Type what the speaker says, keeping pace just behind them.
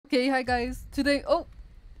Okay, hi guys. Today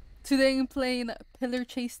I'm playing Pillar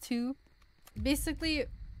Chase 2. Basically,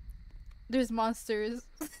 there's monsters.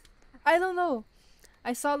 I don't know.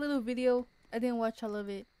 I saw a little video. I didn't watch all of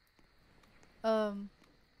it.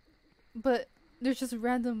 But there's just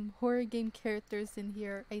random horror game characters in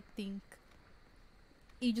here, I think.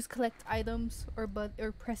 You just collect items or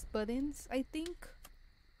press buttons, I think.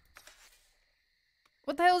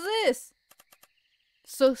 What the hell is this?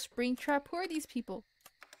 So Springtrap, who are these people?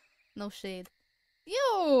 No shade.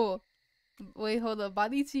 Yo! Wait, hold up.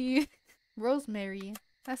 Body tea. Rosemary.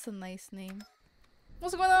 That's a nice name.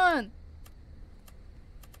 What's going on?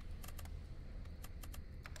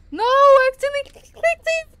 No! I accidentally clicked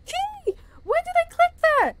the key! When did I click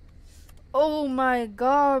that? Oh my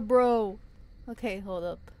god, bro. Okay, hold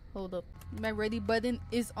up. Hold up. My ready button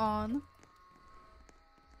is on.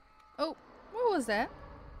 Oh, what was that?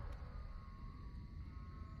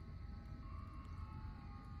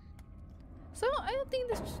 So, I don't think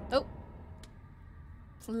this... Oh.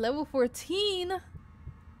 Level 14?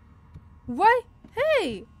 Why?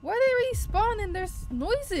 Hey! Why they respawn and there's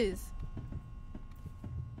noises?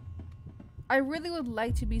 I really would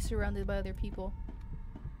like to be surrounded by other people.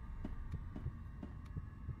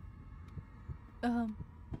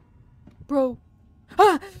 Bro.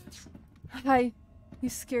 Ah! Hi. You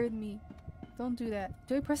scared me. Don't do that.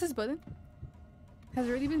 Do I press this button? Has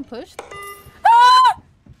it already been pushed? Ah!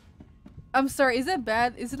 I'm sorry, is that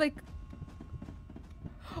bad? Is it like...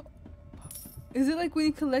 Is it like when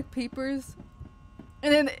you collect papers?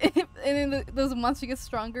 And then those monsters get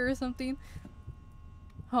stronger or something?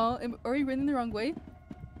 Huh? Are we running the wrong way?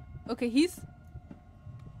 Okay, he's...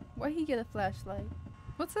 Why'd he get a flashlight?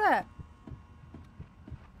 What's that?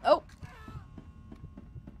 Oh!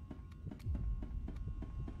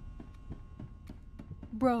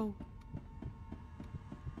 Bro.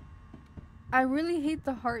 I really hate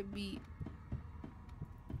the heartbeat.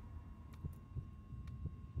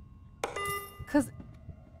 Cause...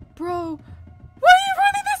 Bro! Why are you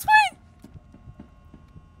running this way?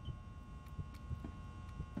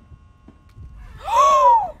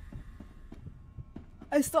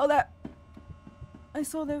 I saw that. I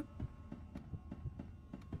saw that.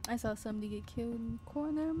 I saw somebody get killed in the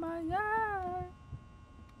corner of my eye.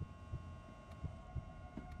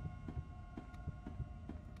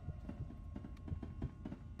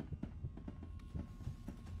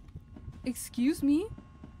 Excuse me?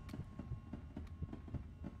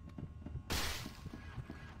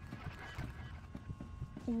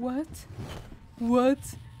 What?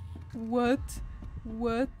 What? What?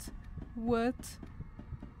 What? What?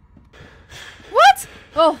 What?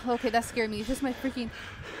 Oh, okay, that scared me. It's just my freaking...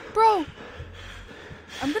 Bro!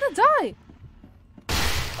 I'm gonna die!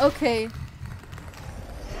 Okay.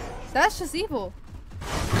 That's just evil.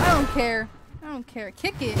 I don't care. I don't care.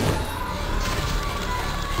 Kick it.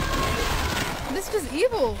 This is just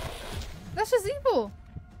evil. That's just evil.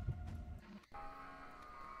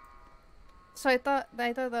 So I thought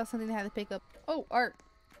that was something I had to pick up. Oh, art.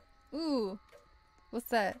 Ooh. What's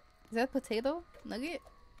that? Is that a potato? Nugget?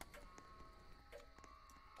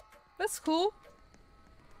 That's cool.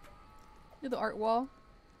 The art wall.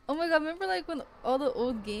 Oh my god, remember like when all the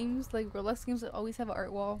old games, like Roblox games, would always have an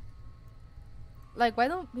art wall? Like, why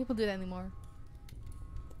don't people do that anymore?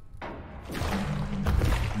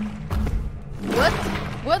 What?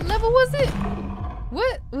 What level was it?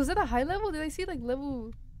 What? Was it a high level? Did I see like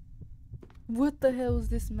level... What the hell is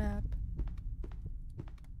this map?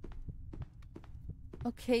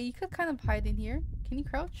 Okay, you could kind of hide in here. Can you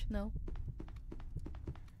crouch? No.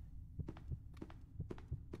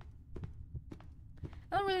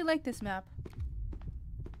 I don't really like this map.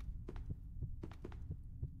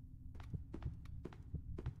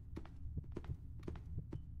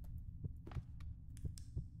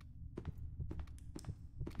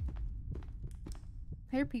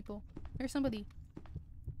 I hear people. There's somebody.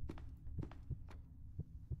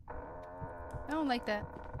 I don't like that.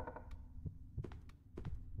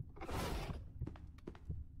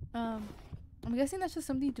 I'm guessing that's just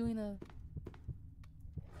somebody doing a...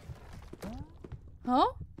 Huh?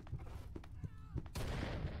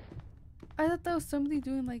 I thought that was somebody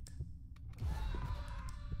doing like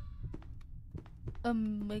a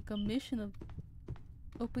mission of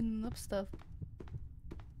opening up stuff.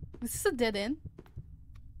 Is this a dead end?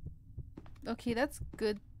 Okay, that's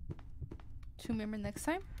good to remember next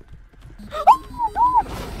time.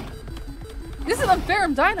 This is unfair.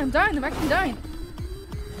 I'm dying. I'm actually dying.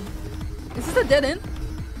 Is this a dead end?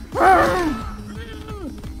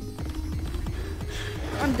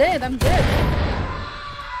 I'm dead.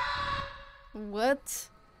 What?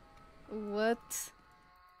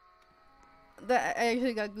 That I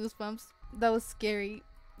actually got goosebumps. That was scary.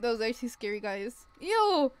 That was actually scary, guys.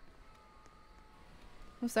 Ew!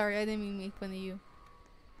 I'm sorry, I didn't mean to make fun of you.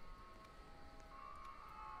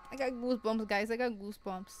 I got goosebumps, guys. I got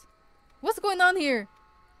goosebumps. What's going on here?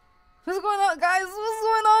 What's going on, guys? What's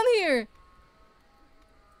going on here?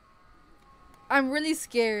 I'm really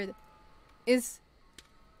scared.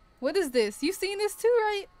 What is this? You seen this too,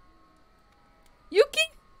 right? Yuki?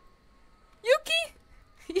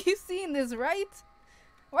 Yuki? You seen this, right?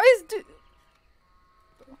 Why is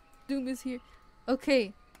Doom is here?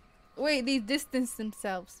 Okay. Wait, they distanced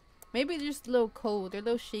themselves. Maybe they're just a little cold. They're a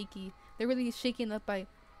little shaky. They're really shaken up by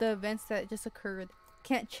the events that just occurred.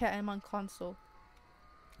 Can't chat. I'm on console.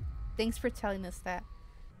 Thanks for telling us that.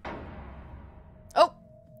 Oh!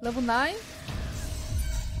 Level 9?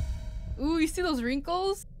 Ooh, you see those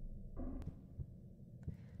wrinkles?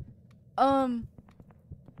 I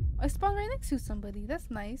spawned right next to somebody.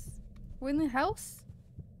 That's nice. We're in the house?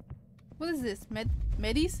 What is this?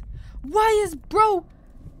 Medis? Why is bro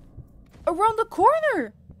around the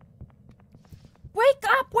corner? Wake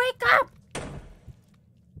up! Wake up!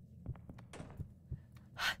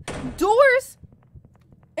 Doors?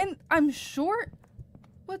 And I'm short?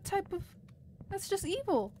 What type of... That's just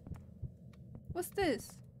evil. What's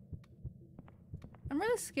this? I'm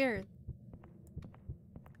really scared.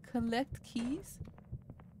 Collect keys?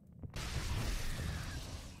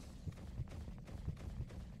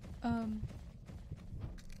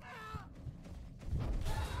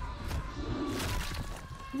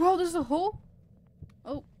 Bro, there's a hole?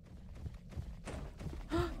 Oh.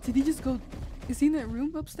 Did he just go... Is he in that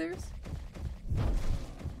room upstairs?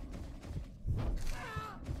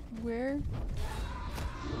 Where?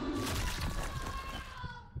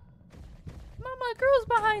 Mama, girl's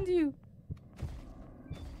behind you!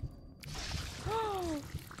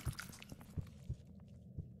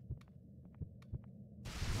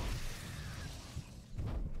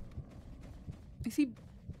 Is he...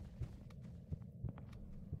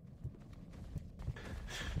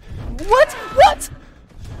 What? What?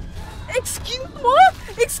 Excuse what?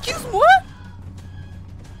 Excuse what?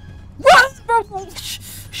 What? Bro,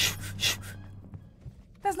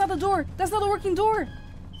 that's not the door. That's not a working door.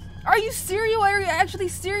 Are you serious? Are you actually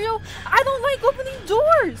serious? I don't like opening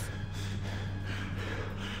doors.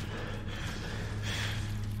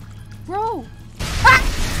 Bro. Ah!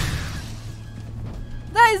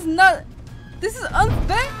 That is not... This is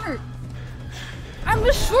unfair. I'm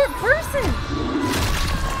a short person.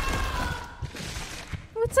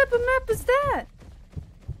 What type of map is that?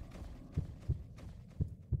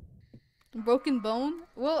 Broken bone?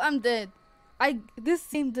 Well, I'm dead. This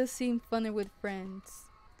game does seem funner with friends.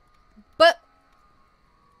 But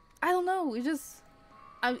I don't know. It just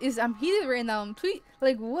I'm heated right now. I'm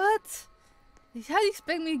like what? How do you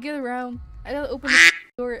expect me to get around? I gotta open the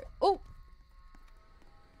door. Oh,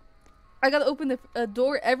 I gotta open the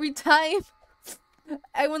door every time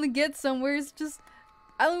I want to get somewhere. It's just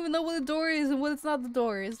I don't even know what the door is and what it's not the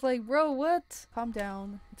door. It's like, bro, what? Calm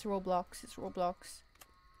down. It's Roblox. It's Roblox.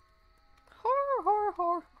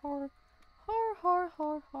 Har.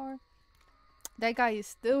 That guy is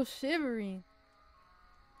still shivering.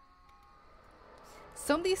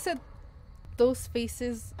 Somebody said those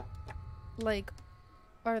faces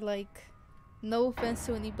are like, no offense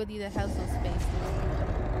to anybody that has those faces,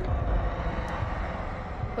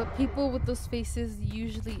 but people with those faces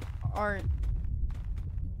usually aren't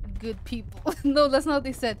good people. No, that's not what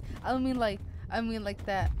they said. I mean like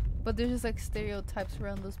that. But there's just like stereotypes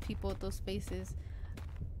around those people with those faces.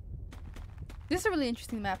 This is a really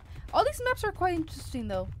interesting map. All these maps are quite interesting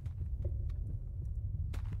though.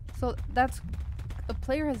 So that's... A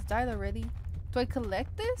player has died already. Do I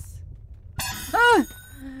collect this? Ah!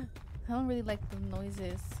 I don't really like the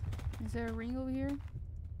noises. Is there a ring over here?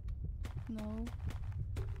 No.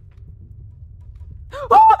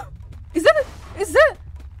 Oh! Is that?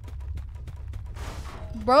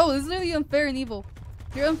 Bro, this is really unfair and evil.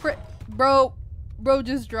 You're unfair. Bro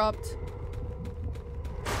just dropped.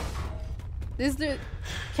 Can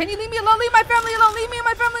you leave me alone? Leave my family alone! Leave me and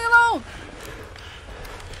my family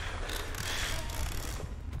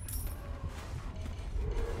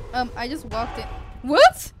alone! I just walked in.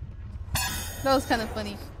 What? That was kind of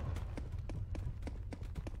funny.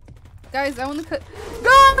 Guys, I want to cut.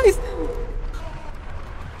 Guys!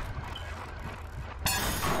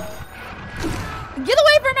 Get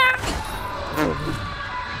away from me!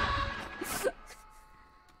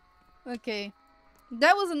 Okay.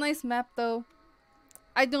 That was a nice map though.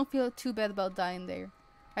 I don't feel too bad about dying there.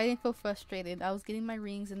 I didn't feel frustrated. I was getting my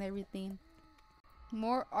rings and everything.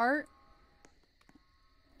 More art.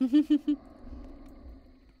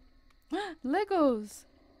 Legos!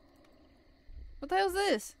 What the hell is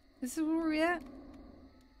this? This is where we're at?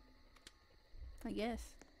 I guess.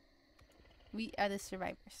 We are the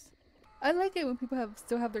survivors. I like it when people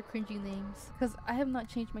still have their cringy names. Because I have not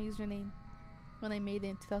changed my username when I made it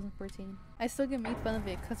in 2014. I still get made fun of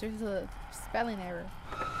it because there's a spelling error.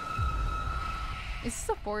 Is this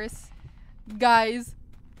a forest? Guys,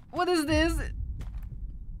 what is this?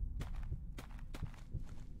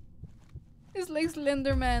 It's like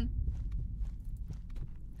Slenderman.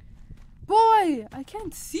 Boy, I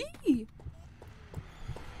can't see.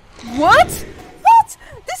 What? What?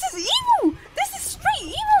 This is emo! This is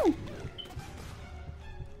straight emo!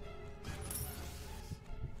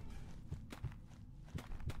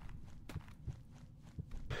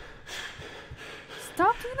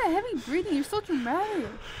 Stop doing that heavy breathing, you're so dramatic.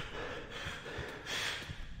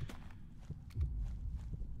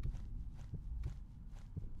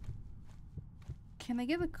 Can I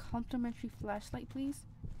get a complimentary flashlight, please?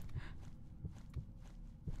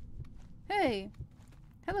 Hey!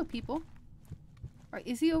 Hello, people. Alright,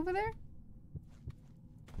 is he over there?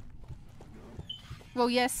 Well,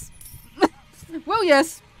 yes. Well,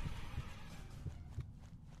 yes!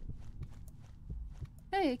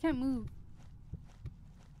 Hey, I can't move.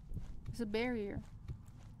 There's a barrier.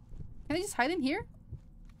 Can I just hide in here?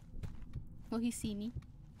 Will he see me?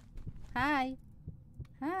 Hi.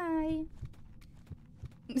 Hi.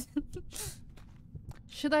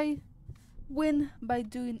 Should I win by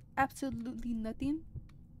doing absolutely nothing?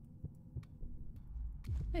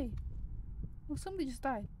 Hey. Well, somebody just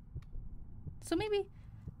died. So maybe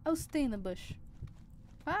I'll stay in the bush.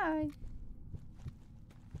 Bye.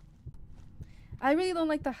 I really don't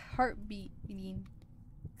like the heartbeat beating.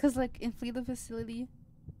 Cause like in Flee the Facility,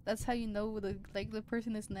 that's how you know the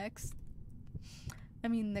person is next. I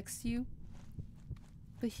mean next to you.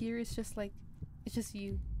 But here it's just like, it's just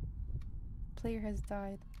you. Player has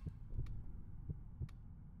died.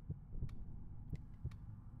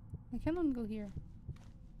 I can't let him go here.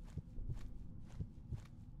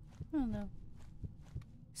 I don't know.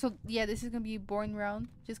 So yeah, this is gonna be a boring round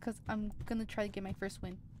just cause I'm gonna try to get my first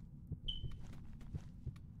win.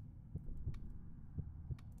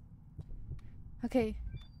 Okay,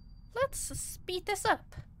 let's speed this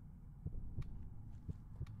up.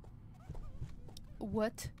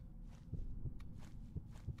 What?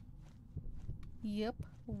 Yep,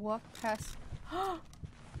 walk past.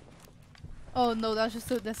 Oh no, that's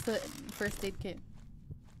the first aid kit.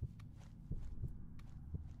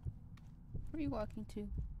 Where are you walking to?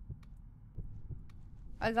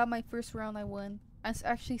 I got my first round, I won. I'm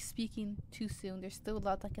actually speaking too soon. There's still a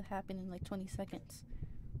lot that could happen in like 20 seconds.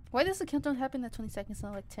 Why does the countdown happen at 20 seconds,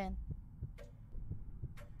 not like 10?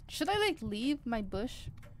 Should I like leave my bush?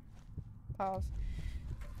 Pause.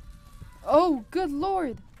 Oh, good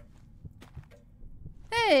lord!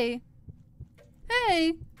 Hey!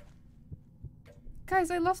 Hey!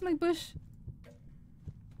 Guys, I lost my bush.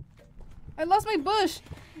 I lost my bush!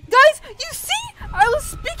 Guys, you see? I was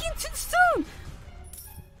speaking too soon!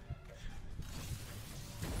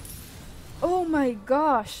 Oh my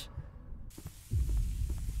gosh.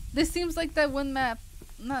 This seems like that one map.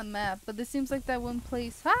 Not map, but this seems like that one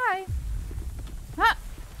place. Hi! Ha!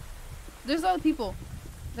 There's a lot of people.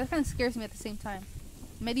 That kind of scares me at the same time.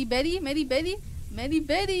 Medi Betty? Medi Betty? Medi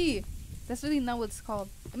Betty! That's really not what it's called.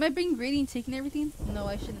 Am I being greedy and taking everything? No,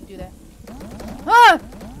 I shouldn't do that. Ah!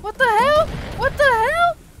 What the hell? What the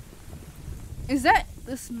hell? Is that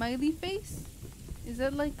the smiley face? Is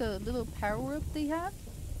that like the little power up they have?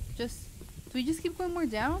 Do we just keep going more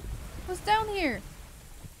down? What's down here?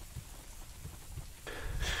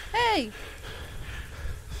 Hey!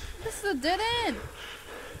 This is a dead end!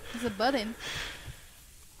 There's a button.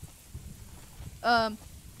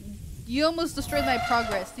 You almost destroyed my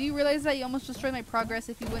progress. Do you realize that you almost destroyed my progress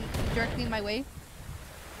if you went directly in my way?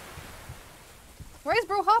 Why is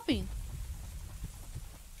bro hopping?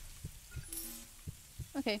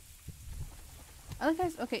 Okay. I like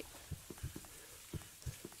guys. Okay.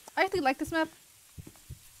 I actually like this map.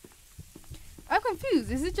 I'm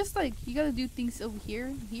confused. Is it just like you gotta do things over here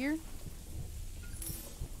and here?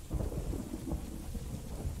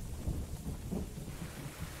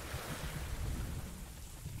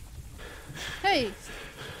 Hey!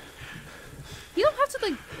 You don't have to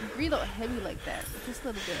like breathe out heavy like that. It's just a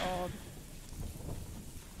little bit odd.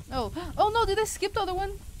 Oh. Oh no, did I skip the other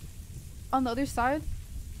one? On the other side?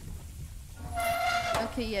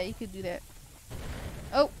 Okay, yeah, you could do that.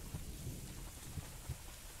 Oh!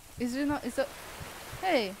 Is there not? Is that?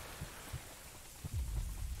 Hey!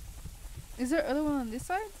 Is there other one on this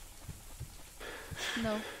side?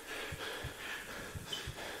 No.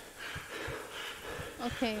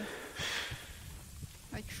 Okay.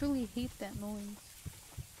 I truly hate that noise.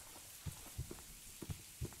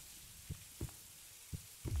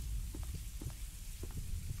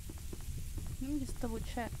 Let me just double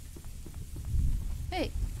check.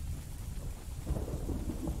 Hey!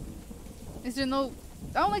 Is there no...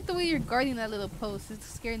 I don't like the way you're guarding that little post. It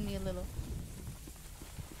scared me a little.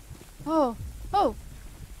 Oh! Oh!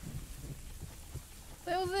 What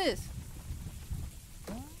the hell is this?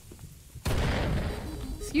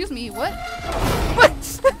 Excuse me, what? What?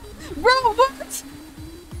 Bro, what?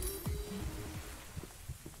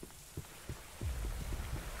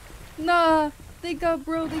 Nah, they got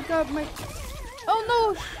my... Oh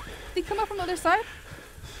no! They come out from the other side?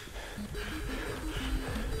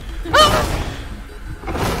 Ah!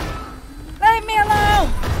 Leave me alone!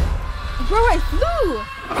 Bro, I flew!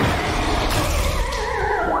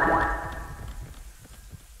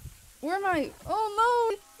 Where am I?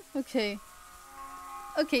 Oh no! Okay.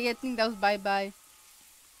 Okay, I think that was bye-bye.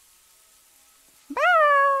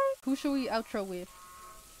 Bye! Who should we outro with?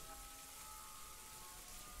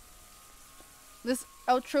 Let's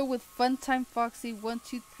outro with Funtime Foxy 1,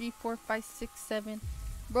 2, 3, 4, 5, 6, 7.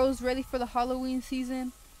 Bro's ready for the Halloween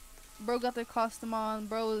season. Bro got their costume on.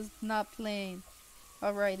 Bro is not playing.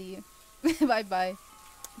 Alrighty. Bye-bye.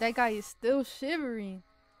 That guy is still shivering.